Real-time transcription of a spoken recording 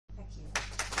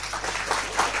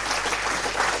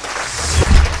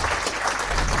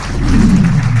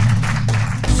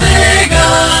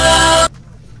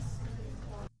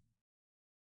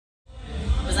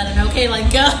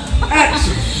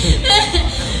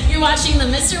watching The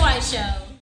Mr. White Show.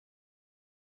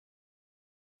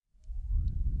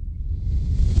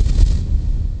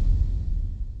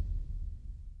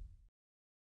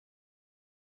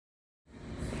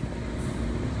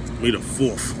 May the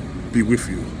 4th be with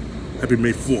you. Happy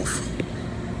May 4th,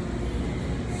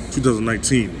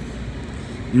 2019.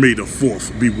 May the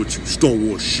 4th be with you. Star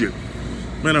Wars shit.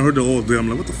 Man, I heard that all day. I'm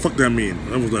like, what the fuck that mean?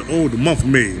 I was like, oh, the month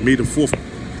May. May the 4th.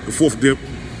 The 4th dip.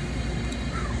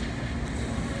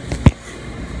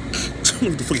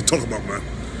 What the fuck you talking about, man?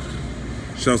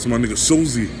 Shout out to my nigga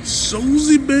𝕎𝕓.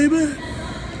 𝕎𝕓, baby.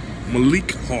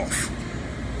 Malik Hoff.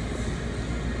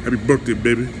 Happy birthday,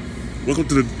 baby. Welcome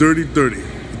to the Dirty 30.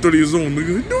 30 years old,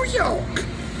 nigga. New York.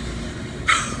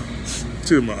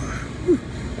 Tell you, I'm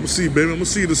gonna see you, baby. I'm gonna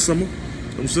see you this summer. You know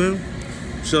what I'm saying?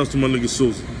 Shout out to my nigga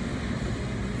𝕎𝕓.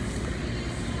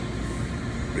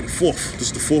 May the 4th.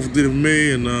 This is the 4th day of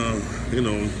May, and you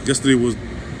know, yesterday was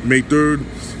May 3rd.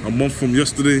 A month from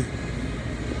yesterday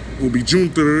will be June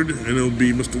 3rd, and it'll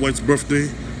be Mr. White's birthday.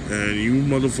 And you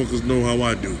motherfuckers know how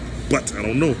I do, but I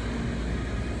don't know.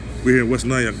 We're here in West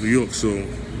Nyack, New York, so I'm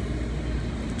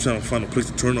trying to find a place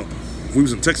to turn up. If we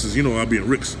was in Texas, you know, I'd be in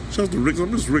Rick's. Shout out to Rick's. I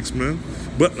miss Rick's, man.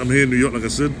 But I'm here in New York, like I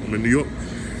said. I'm in New York.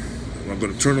 I'm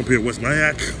gonna turn up here in West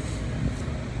Nyack.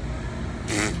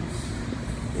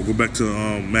 We'll go back to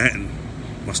Manhattan,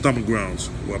 my stomping grounds,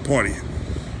 where I party.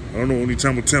 I don't know, only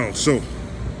time will tell. So,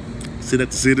 say that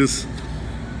to say this.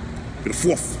 May the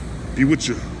 4th be with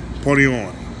you. Party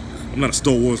on. I'm not a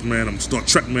Star Wars man. I'm a Star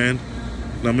Trek man.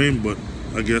 You know what I mean? But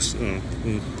I guess, you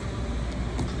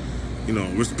know,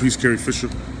 rest in peace, Carrie Fisher.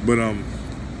 But and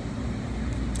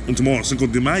tomorrow, Cinco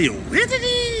de Mayo.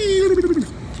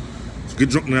 So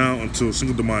get drunk now until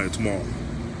Cinco de Mayo tomorrow.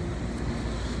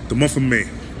 The month of May.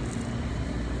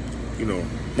 You know,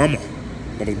 Mama's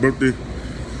birthday,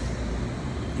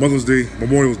 Mother's Day,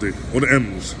 Memorial's Day, all the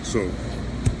M's. So,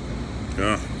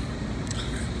 yeah.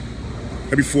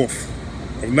 Happy 4th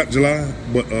of not July,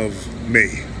 but of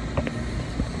May.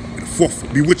 The 4th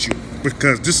be with you,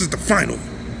 because this is the final.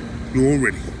 You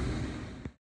already.